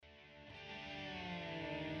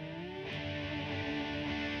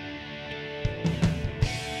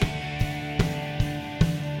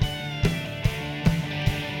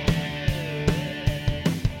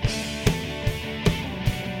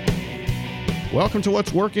Welcome to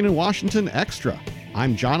What's Working in Washington Extra.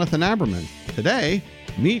 I'm Jonathan Aberman. Today,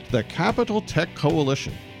 meet the Capital Tech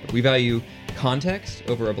Coalition. We value context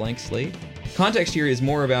over a blank slate. Context here is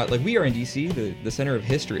more about, we are in DC, the center of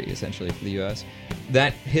history, essentially, for the U.S.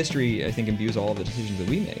 That history, I think, imbues all of the decisions that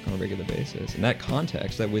we make on a regular basis. And that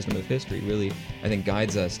context, that wisdom of history, really, I think,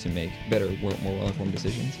 guides us to make better, more well-informed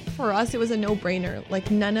decisions. For us, it was a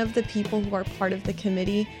no-brainer. None of the people who are part of the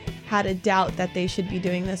committee had a doubt that they should be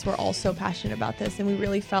doing this. We're all so passionate about this, and we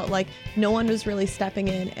really felt like no one was really stepping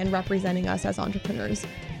in and representing us as entrepreneurs.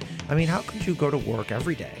 I mean, how could you go to work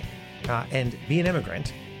every day and be an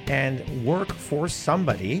immigrant and work for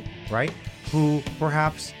somebody, right, who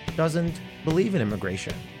perhaps doesn't believe in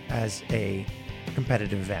immigration as a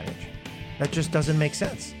competitive advantage? That just doesn't make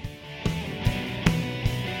sense.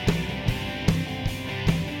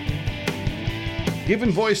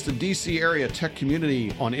 Giving voice to DC area tech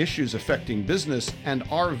community on issues affecting business and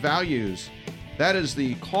our values. That is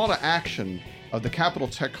the call to action of the Capital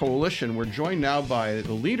Tech Coalition. We're joined now by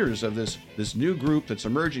the leaders of this new group that's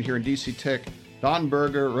emerging here in DC Tech, Don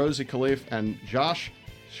Berger, Rosie Khalif, and Josh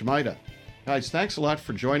Schmeida. Guys, thanks a lot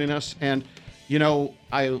for joining us. And,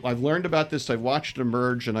 I've learned about this. I've watched it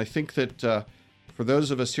emerge, and I think that for those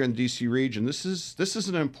of us here in the DC region, this is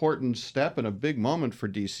an important step and a big moment for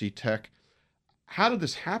DC Tech. How did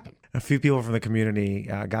this happen? A few people from the community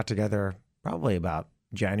got together probably about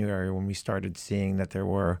January when we started seeing that there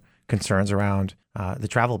were concerns around the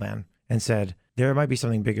travel ban and said, there might be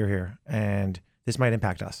something bigger here and this might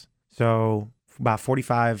impact us. So about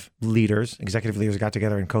 45 leaders, executive leaders, got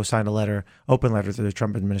together and co-signed a letter, open letter to the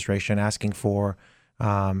Trump administration asking for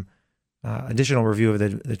additional review of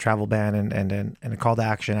the travel ban and a call to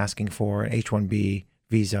action asking for an H-1B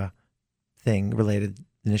visa thing related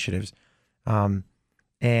initiatives.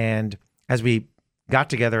 And as we got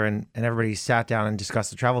together and everybody sat down and discussed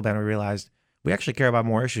the travel ban, we realized we actually care about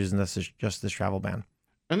more issues than just this travel ban.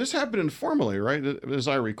 And this happened informally, right? As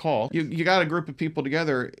I recall, you got a group of people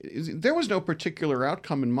together. There was no particular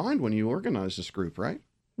outcome in mind when you organized this group, right?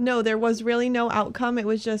 No, there was really no outcome. It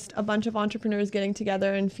was just a bunch of entrepreneurs getting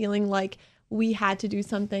together and feeling like we had to do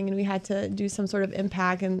something and we had to do some sort of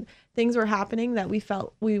impact, and things were happening that we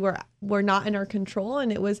felt were not in our control.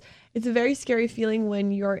 And it's a very scary feeling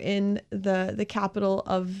when you're in the capital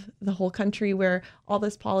of the whole country where all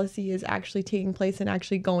this policy is actually taking place and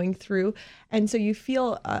actually going through. And so you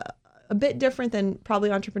feel a bit different than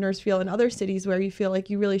probably entrepreneurs feel in other cities where you feel like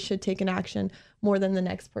you really should take an action more than the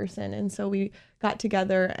next person. And so we got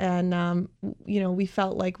together and, we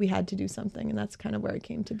felt like we had to do something, and that's kind of where it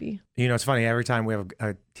came to be. It's funny, every time we have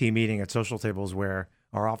a team meeting at social tables where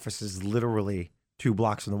our office is literally 2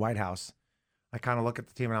 blocks from the White House, I kind of look at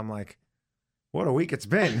the team and I'm like, what a week it's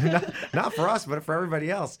been. Not for us, but for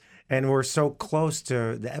everybody else. And we're so close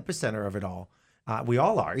to the epicenter of it all. We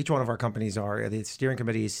all are. Each one of our companies are. The steering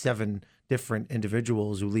committee is 7 different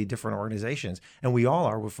individuals who lead different organizations, and we all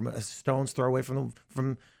are. We're from a stone's throw away from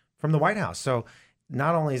the White House. So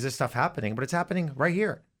not only is this stuff happening, but it's happening right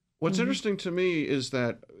here. What's interesting to me is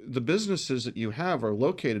that the businesses that you have are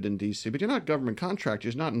located in DC, but you're not government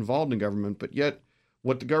contractors, you're not involved in government, but yet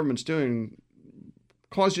what the government's doing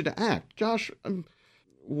caused you to act. Josh,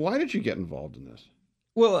 why did you get involved in this?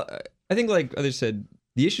 Well, I think, like others said,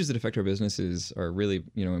 the issues that affect our businesses are really,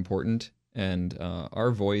 important, and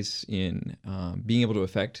our voice in being able to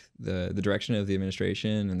affect the direction of the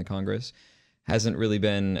administration and the Congress hasn't really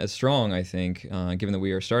been as strong, I think, given that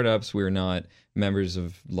we are startups, we're not members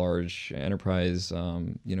of large enterprise,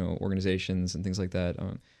 organizations and things like that.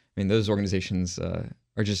 Those organizations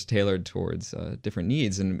are just tailored towards different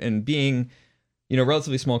needs, and being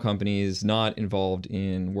relatively small companies not involved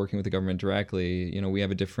in working with the government directly, we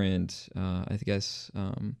have a different,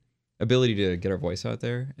 ability to get our voice out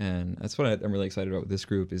there. And that's what I'm really excited about with this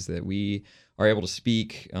group, is that we are able to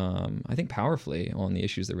speak, I think, powerfully on the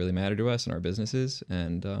issues that really matter to us and our businesses.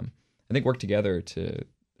 And I think work together to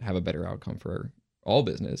have a better outcome for all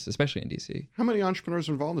business, especially in DC. How many entrepreneurs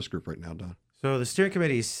are involved in this group right now, Don? So the steering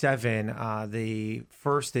committee is 7. The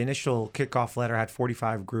initial kickoff letter had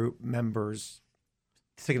 45 group members,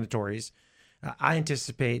 signatories. I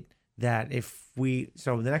anticipate that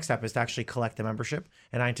so the next step is to actually collect the membership,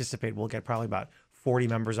 and I anticipate we'll get probably about 40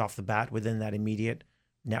 members off the bat within that immediate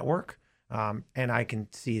network. And I can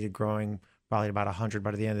see it growing probably about 100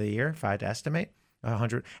 by the end of the year, if I had to estimate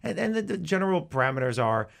 100. And the general parameters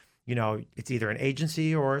are, it's either an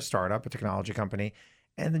agency or a startup, a technology company.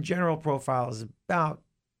 And the general profile is about,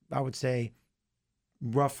 I would say,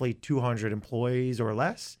 roughly 200 employees or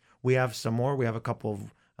less. We have some more. We have a couple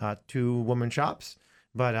of 2-woman shops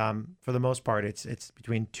but for the most part, it's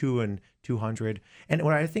between 2 and 200. And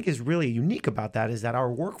what I think is really unique about that is that our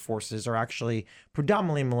workforces are actually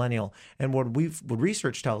predominantly millennial. And what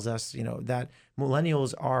research tells us, that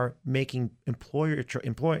millennials are making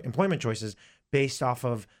employment choices based off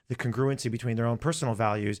of the congruency between their own personal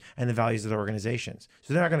values and the values of their organizations.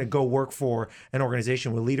 So they're not going to go work for an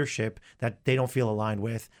organization with leadership that they don't feel aligned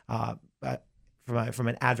with from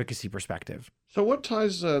an advocacy perspective. So what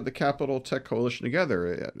ties the Capital Tech Coalition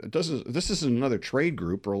together? This isn't another trade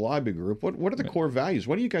group or a lobby group. What are the core values?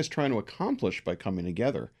 What are you guys trying to accomplish by coming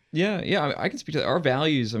together? Yeah, I can speak to that. Our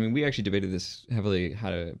values, I mean, we actually debated this heavily,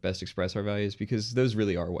 how to best express our values, because those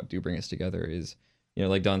really are what do bring us together is,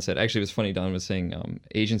 like Don said, actually it was funny, Don was saying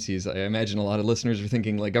agencies. I imagine a lot of listeners are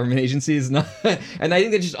thinking like government agencies, not, and I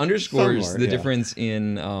think that just underscores the difference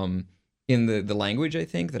in the language, I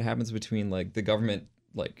think, that happens between like the government,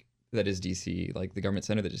 like that is DC, like the government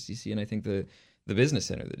center that is DC, and I think the business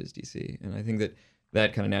center that is DC. And I think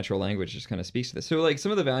that kind of natural language just kind of speaks to this. So like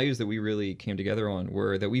some of the values that we really came together on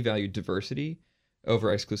were that we value diversity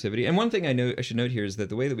over exclusivity. And one thing I should note here is that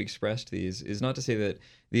the way that we expressed these is not to say that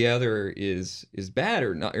the other is bad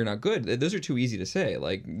or not good. Those are too easy to say.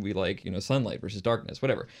 Like we like, sunlight versus darkness,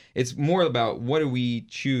 whatever. It's more about what do we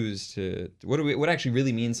choose what actually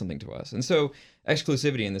really means something to us. And so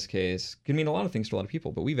exclusivity in this case can mean a lot of things to a lot of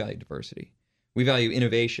people, but we value diversity. We value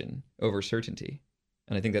innovation over certainty.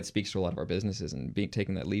 And I think that speaks to a lot of our businesses and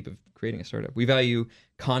taking that leap of creating a startup. We value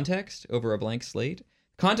context over a blank slate.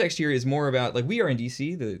 Context here is more about, like, we are in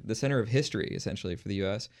DC, the center of history, essentially, for the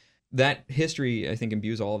U.S. That history, I think,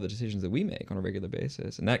 imbues all of the decisions that we make on a regular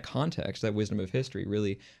basis. And that context, that wisdom of history,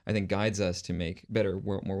 really, I think, guides us to make better,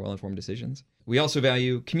 more well-informed decisions. We also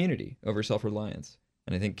value community over self-reliance.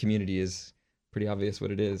 And I think community is pretty obvious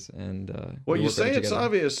what it is. And well, you say it's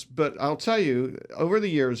obvious, but I'll tell you, over the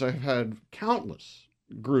years, I've had countless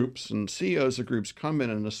groups and CEOs of groups come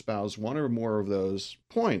in and espouse one or more of those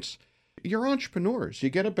points. You're entrepreneurs. You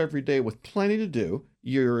get up every day with plenty to do.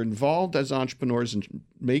 You're involved as entrepreneurs in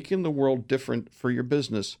making the world different for your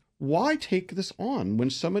business. Why take this on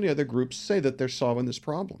when so many other groups say that they're solving this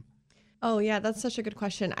problem? Oh, yeah, that's such a good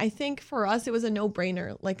question. I think for us, it was a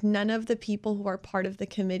no-brainer. Like, none of the people who are part of the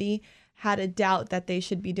committee had a doubt that they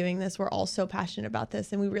should be doing this. We're all so passionate about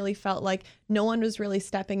this. And we really felt like no one was really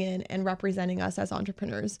stepping in and representing us as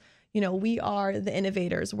entrepreneurs. We are the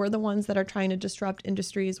innovators. We're the ones that are trying to disrupt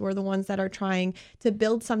industries. We're the ones that are trying to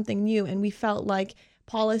build something new. And we felt like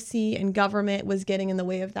policy and government was getting in the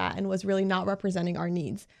way of that and was really not representing our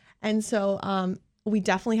needs. And so we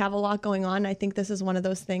definitely have a lot going on. I think this is one of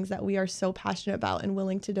those things that we are so passionate about and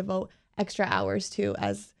willing to devote extra hours to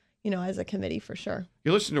as a committee, for sure.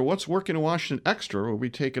 You listen to What's Working in Washington Extra, where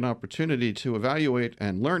we take an opportunity to evaluate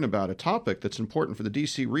and learn about a topic that's important for the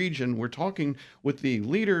DC region. We're talking with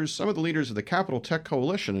some of the leaders of the Capital Tech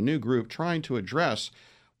Coalition, a new group trying to address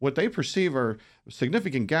what they perceive are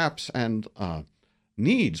significant gaps and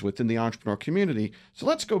needs within the entrepreneur community. So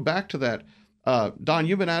let's go back to that. Don,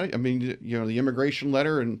 you've been at it. I mean, the immigration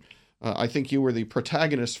letter, and I think you were the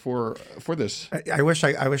protagonist for this. I wish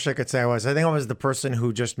I could say I was. I think I was the person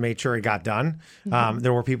who just made sure it got done. Mm-hmm.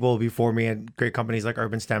 There were people before me at great companies like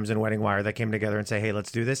Urban Stems and Wedding Wire that came together and say, "Hey,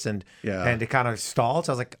 let's do this," and it kind of stalled.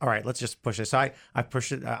 So I was like, "All right, let's just push it." So I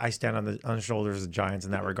pushed it. I stand on the shoulders of giants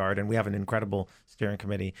in that regard, and we have an incredible steering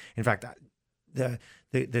committee. In fact, the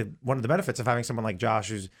one of the benefits of having someone like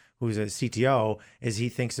Josh who's a CTO is he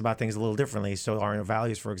thinks about things a little differently. So our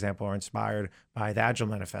values, for example, are inspired by the Agile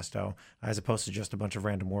Manifesto as opposed to just a bunch of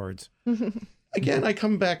random words. Again, I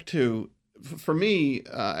come back to, for me,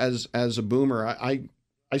 as a boomer,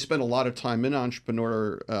 I spent a lot of time in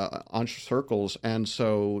entrepreneur circles, and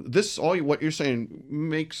so what you're saying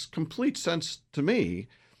makes complete sense to me.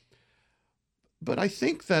 But I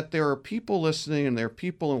think that there are people listening, and there are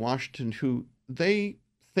people in Washington who they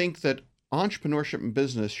think that entrepreneurship and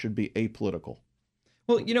business should be apolitical.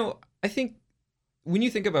 Well, I think when you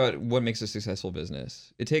think about what makes a successful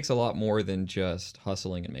business, it takes a lot more than just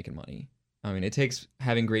hustling and making money. I mean, it takes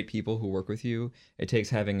having great people who work with you. It takes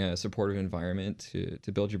having a supportive environment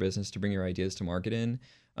to build your business, to bring your ideas to market in.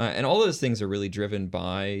 And all those things are really driven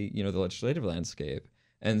by, the legislative landscape.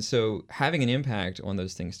 And so having an impact on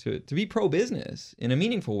those things to be pro-business in a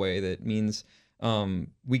meaningful way that means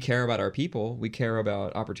we care about our people, we care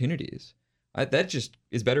about opportunities. That just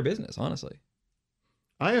is better business, honestly.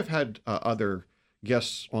 I have had other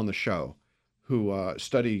guests on the show who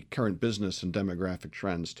study current business and demographic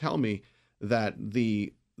trends tell me that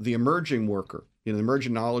the emerging worker, the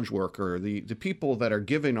emerging knowledge worker, the people that are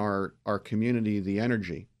giving our community the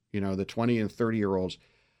energy, the 20 and 30-year-olds,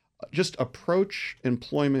 just approach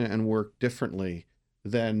employment and work differently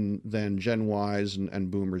than Gen Ys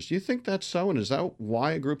and Boomers. Do you think that's so? And is that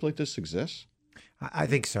why a group like this exists? I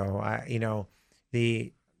think so.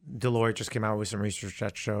 The Deloitte just came out with some research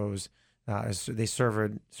that shows they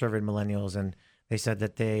surveyed millennials, and they said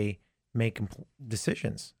that they make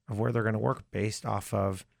decisions of where they're going to work based off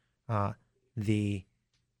of the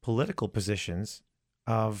political positions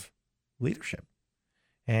of leadership.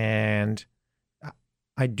 And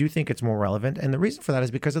I do think it's more relevant. And the reason for that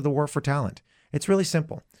is because of the war for talent. It's really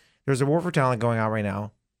simple. There's a war for talent going on right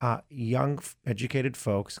now. Young, educated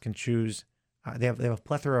folks can choose. They have a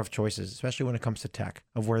plethora of choices, especially when it comes to tech,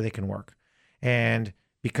 of where they can work. And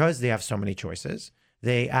because they have so many choices,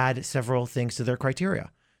 they add several things to their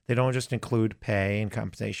criteria. They don't just include pay and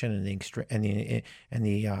compensation and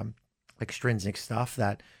the extrinsic stuff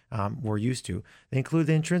that we're used to. They include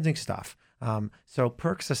the intrinsic stuff. So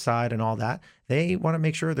perks aside and all that, they want to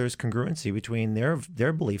make sure there's congruency between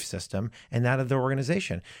their belief system and that of their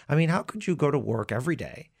organization. I mean, how could you go to work every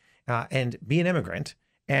day and be an immigrant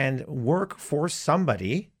and work for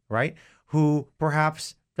somebody, right, who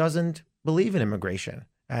perhaps doesn't believe in immigration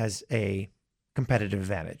as a competitive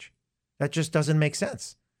advantage? That just doesn't make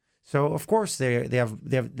sense. So of course they have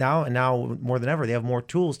now more than ever, they have more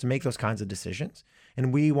tools to make those kinds of decisions.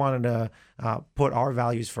 And we wanted to put our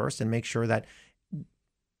values first and make sure that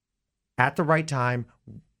at the right time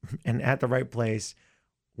and at the right place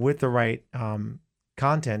with the right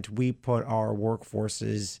content, we put our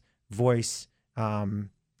workforce's voice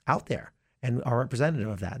out there and are representative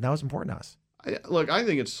of that. And that was important to us. Look, I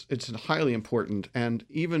think it's highly important. And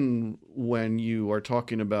even when you are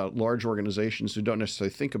talking about large organizations who don't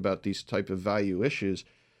necessarily think about these type of value issues,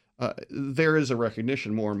 there is a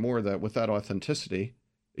recognition more and more that without authenticity,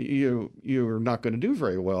 you're not going to do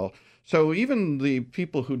very well. So even the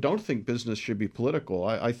people who don't think business should be political,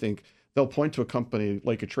 I think they'll point to a company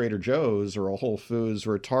like a Trader Joe's or a Whole Foods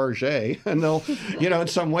or a Target, and they'll, in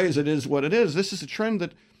some ways it is what it is. This is a trend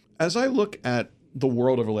that, as I look at the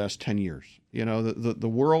world over the last 10 years, the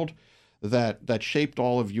world that shaped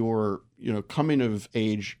all of your, coming of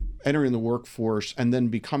age, entering the workforce, and then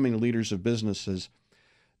becoming leaders of businesses,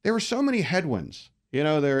 there were so many headwinds.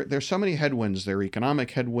 There's so many headwinds. There are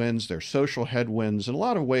economic headwinds, there are social headwinds. In a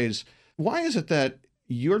lot of ways, why is it that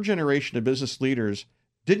your generation of business leaders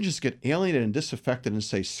didn't just get alienated and disaffected and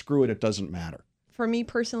say, screw it, it doesn't matter? For me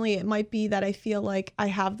personally, it might be that I feel like I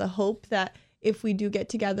have the hope that if we do get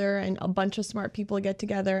together and a bunch of smart people get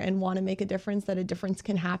together and want to make a difference, that a difference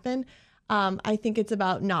can happen. I think it's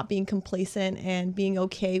about not being complacent and being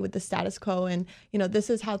okay with the status quo. And, this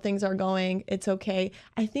is how things are going. It's okay.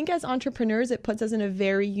 I think as entrepreneurs, it puts us in a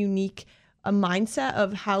very unique mindset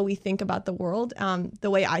of how we think about the world. The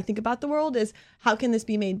way I think about the world is, how can this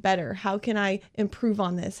be made better? How can I improve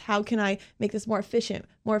on this? How can I make this more efficient,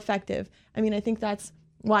 more effective? I mean, I think that's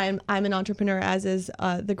why I'm an entrepreneur, as is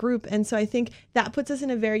the group. And so I think that puts us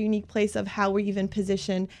in a very unique place of how we even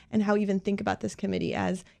position and how we even think about this committee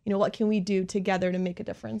as, what can we do together to make a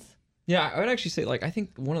difference? Yeah, I would actually say, I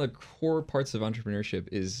think one of the core parts of entrepreneurship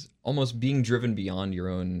is almost being driven beyond your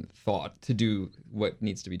own thought to do what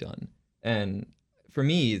needs to be done. And for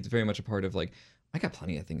me, it's very much a part of I got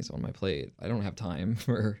plenty of things on my plate. I don't have time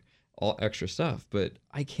for all extra stuff, but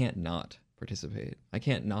I can't not participate. I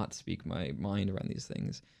can't not speak my mind around these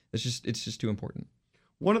things. It's just too important.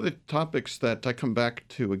 One of the topics that I come back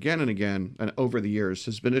to again and again and over the years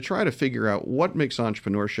has been to try to figure out what makes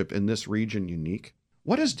entrepreneurship in this region unique.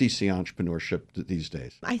 What is DC entrepreneurship these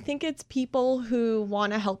days? I think it's people who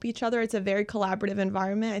want to help each other. It's a very collaborative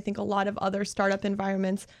environment. I think a lot of other startup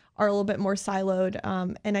environments are a little bit more siloed.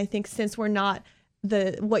 And I think since we're not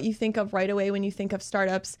what you think of right away when you think of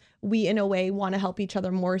startups, we in a way want to help each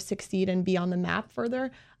other more succeed and be on the map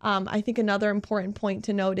further. I think another important point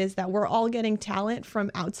to note is that we're all getting talent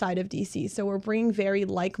from outside of DC. So we're bringing very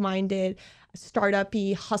like-minded,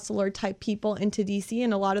 startup-y, hustler type people into DC.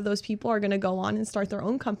 And a lot of those people are going to go on and start their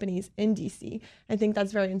own companies in DC. I think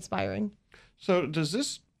that's very inspiring. So does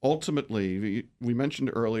this ultimately, we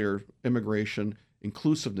mentioned earlier, immigration,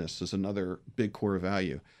 inclusiveness is another big core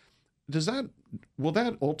value. Will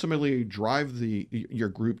that ultimately drive your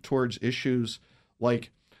group towards issues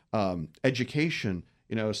like education,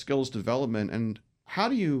 skills development, and how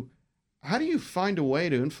do you find a way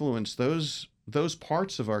to influence those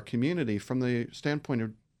parts of our community from the standpoint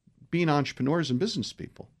of being entrepreneurs and business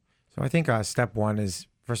people? So I think step one is,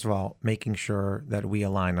 first of all, making sure that we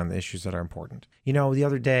align on the issues that are important. The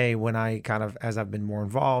other day when as I've been more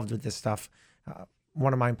involved with this stuff,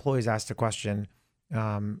 one of my employees asked a question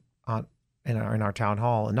in our town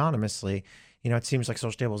hall anonymously. It seems like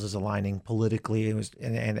Social Tables is aligning politically.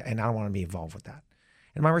 And I don't want to be involved with that.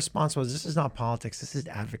 And my response was, this is not politics, this is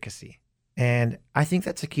advocacy. And I think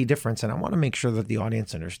that's a key difference. And I want to make sure that the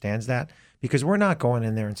audience understands that, because we're not going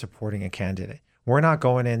in there and supporting a candidate. We're not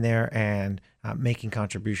going in there and making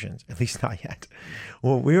contributions, at least not yet.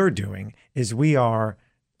 What we are doing is we are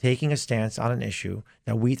taking a stance on an issue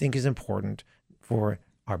that we think is important for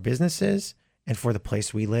our businesses and for the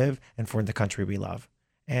place we live and for the country we love.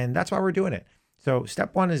 And that's why we're doing it. So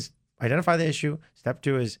step 1 is identify the issue. Step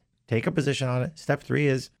 2 is take a position on it. Step 3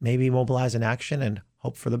 is maybe mobilize an action and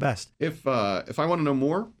hope for the best. If I want to know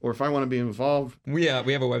more, or if I want to be involved, we have a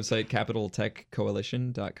website,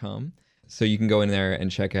 capitaltechcoalition.com. So you can go in there and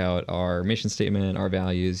check out our mission statement, our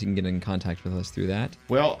values. You can get in contact with us through that.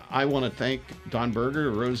 Well, I want to thank Don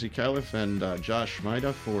Berger, Rosie Califf, and Josh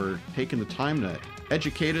Maida for taking the time to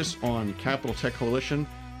educate us on Capital Tech Coalition.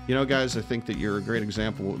 You know, guys, I think that you're a great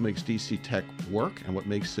example of what makes DC Tech work and what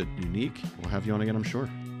makes it unique. We'll have you on again, I'm sure.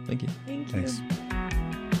 Thank you. Thank you. Thanks.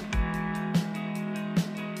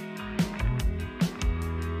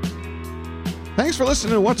 Thanks for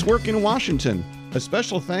listening to What's Working in Washington. A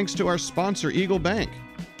special thanks to our sponsor, Eagle Bank.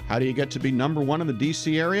 How do you get to be #1 in the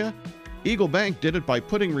DC area? Eagle Bank did it by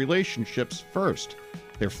putting relationships first.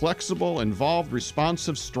 They're flexible, involved,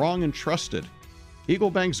 responsive, strong, and trusted.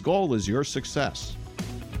 Eagle Bank's goal is your success.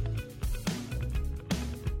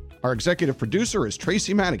 Our executive producer is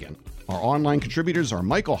Tracy Madigan. Our online contributors are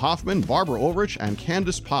Michael Hoffman, Barbara Ulrich, and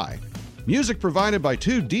Candace Pye. Music provided by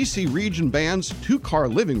 2 DC region bands, 2 Car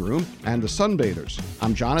Living Room, and the Sunbathers.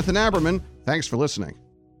 I'm Jonathan Aberman. Thanks for listening.